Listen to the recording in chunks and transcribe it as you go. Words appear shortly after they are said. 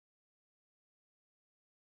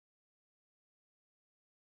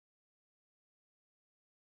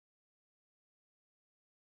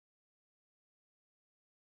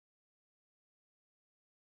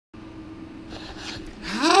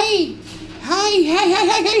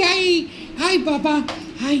Hi. Hi, Baba.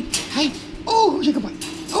 Hi. Oh, who's a good boy?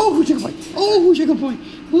 Oh, who's a good boy? Oh, who's a good boy?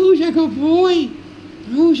 Who's a good boy?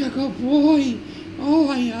 Who's a good boy? Oh,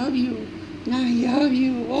 I love you. I love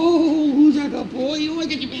you. Oh, who's a good boy? Oh, I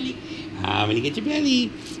get your belly. I'm gonna get your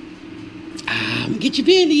belly. I'm gonna get your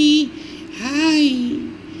belly.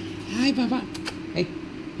 Hi, Baba. Hey.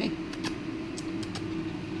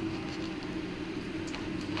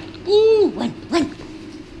 Ooh, run.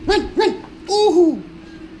 Ooh.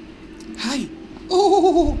 Hi.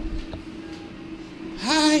 Oh.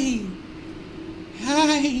 Hi.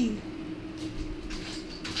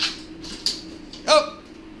 Oh,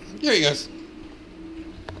 there he goes.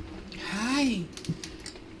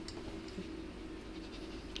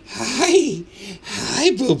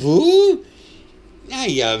 Hi, Boo Boo. I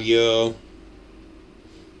love you.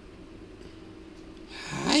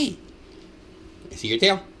 Hi. I see your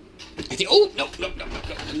tail. I see. Oh, no.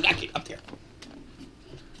 Knock it up there.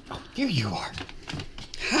 Oh, there you are.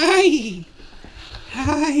 Hi,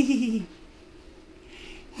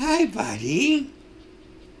 buddy.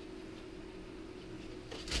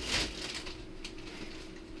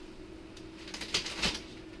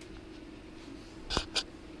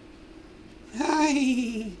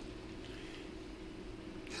 Hi.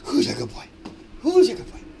 Who's a good boy?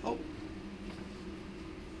 Oh.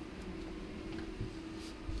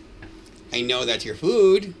 I know that's your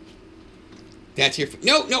food. That's your food.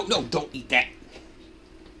 No, don't eat that.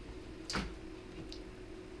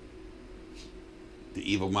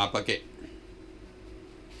 The evil mop bucket.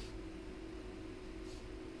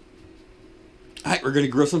 All right, we're gonna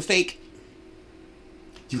grill some steak.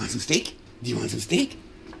 Do you want some steak?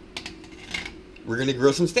 We're gonna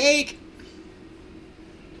grill some steak.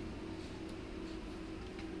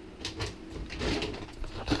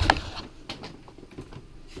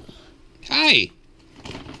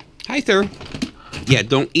 Hi, sir. Yeah,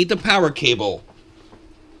 don't eat the power cable.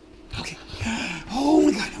 Okay. Oh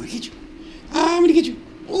my God, I'm gonna get you.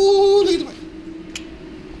 Oh, look at the way.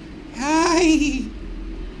 Hi.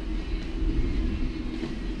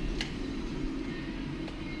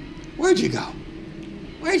 Where'd you go?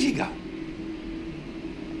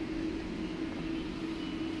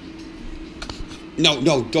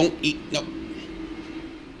 No, don't eat. No.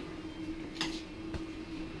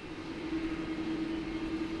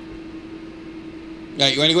 All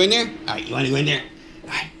right, you want to go in there? All right, you want to go in there?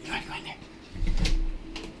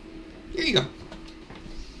 There you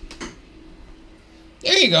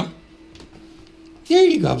go. There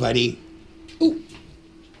you go, buddy. Ooh.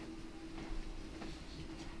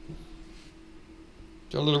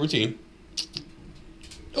 Do a little routine.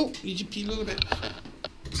 Oh, need you pee a little bit.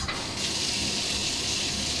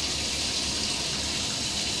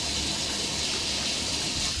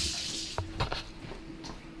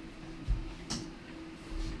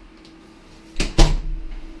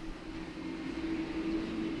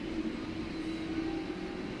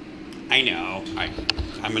 I know.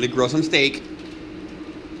 I'm gonna grill some steak.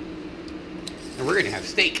 And we're gonna have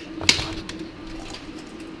steak.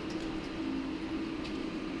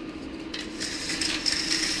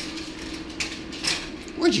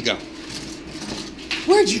 Where'd you go?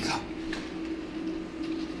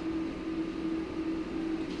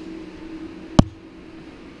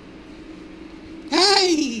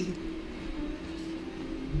 Hi!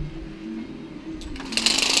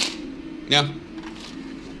 No.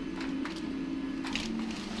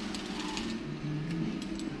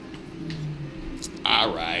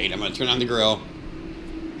 All right, I'm gonna turn on the grill.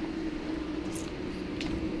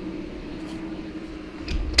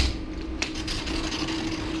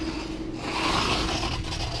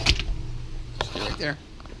 Stay right there.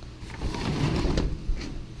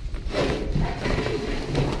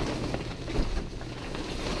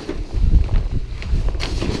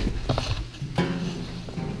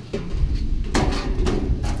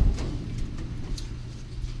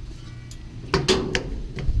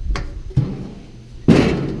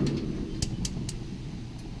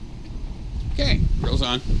 Okay, grill's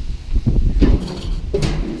on.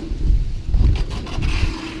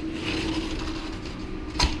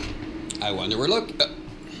 I wonder where Loki.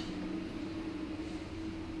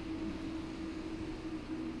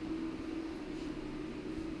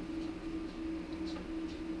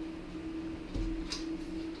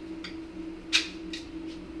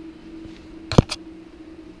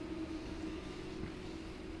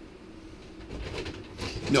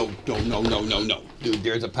 No. Dude,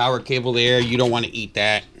 there's a power cable there. You don't want to eat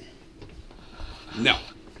that. No.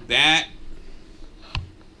 That's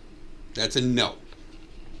a no.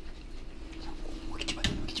 Get your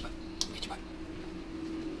butt.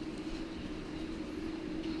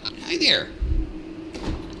 Hi there.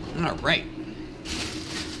 All right.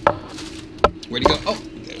 Where'd he go? Oh,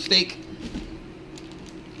 we got a steak.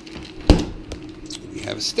 We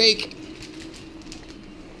have a steak.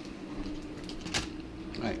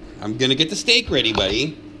 All right, I'm gonna get the steak ready,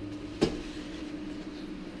 buddy.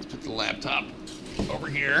 Let's put the laptop over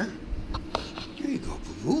here. There you go,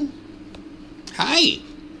 boo-boo. Hi.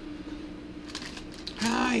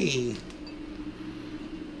 Hi.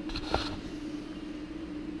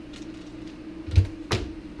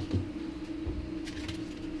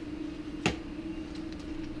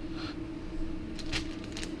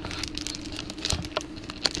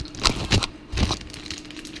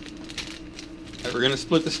 We're going to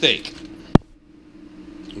split the steak.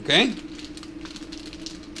 Okay?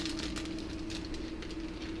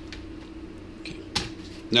 Okay.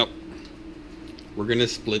 Nope. We're going to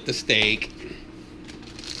split the steak.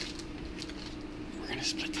 We're going to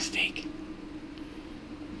split the steak.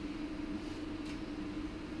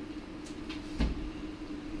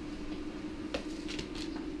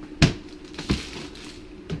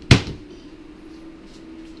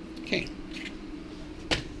 Okay.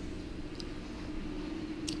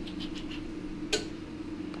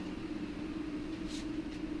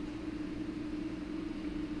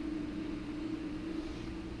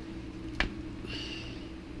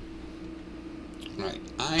 All right,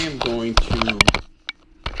 I am going to do this.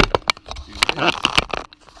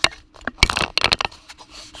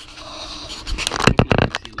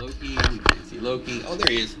 See Loki. You can see Loki. Oh,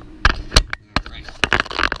 there he is. All right.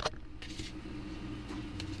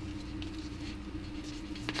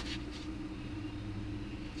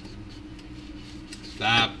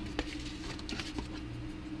 Stop.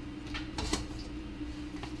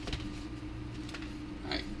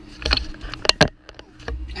 All right.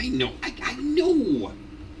 I know. I know.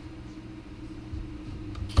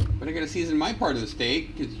 But I gotta season my part of the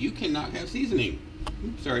steak because you cannot have seasoning.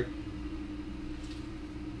 Oops, sorry.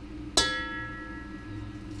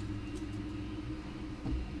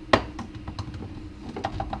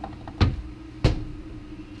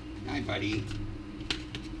 Hi, buddy.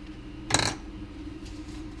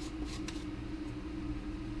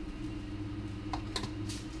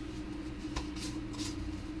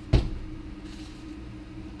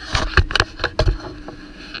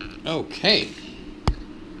 Okay.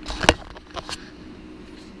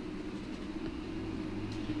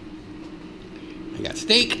 I got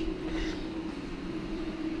steak.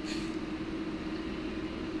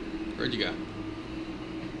 Where'd you go?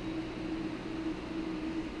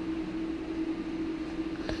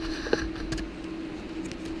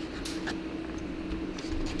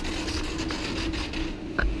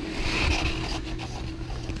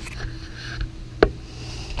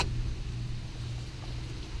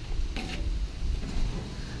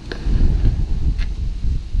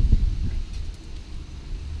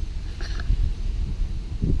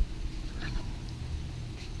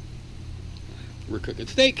 We're cooking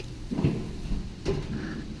steak. All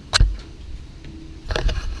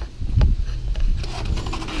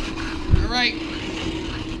right.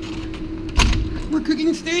 We're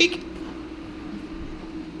cooking steak.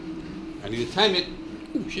 I need to time it.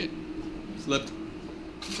 Oh, shit. Slipped.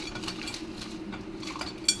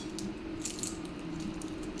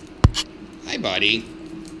 Hi, buddy.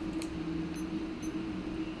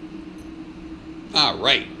 All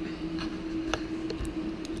right.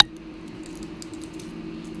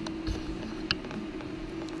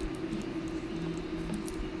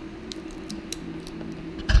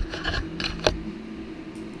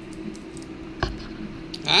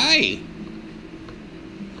 Hi.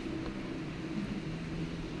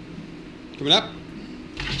 Coming up.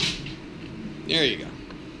 There you go.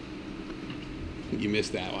 You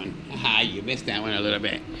missed that one. Aha, you missed that one a little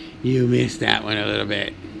bit. You missed that one a little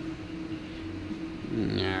bit.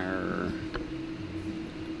 Arr.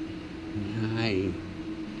 Hi.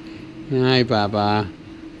 Hi, Papa.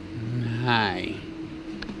 Hi.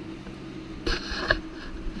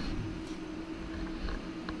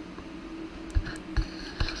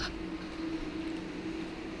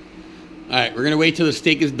 All right, we're gonna wait till the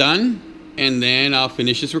steak is done, and then I'll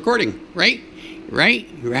finish this recording. Right? Right?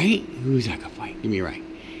 Right? Who's that gonna fight? Give me your right.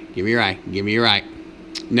 Give me your right. Give me your right.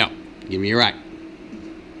 No. Give me your right.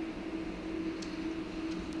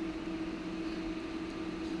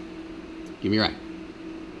 Give me your right.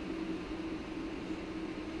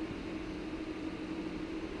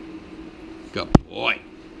 Good boy.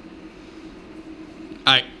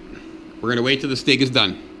 All right, we're gonna wait till the steak is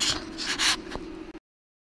done.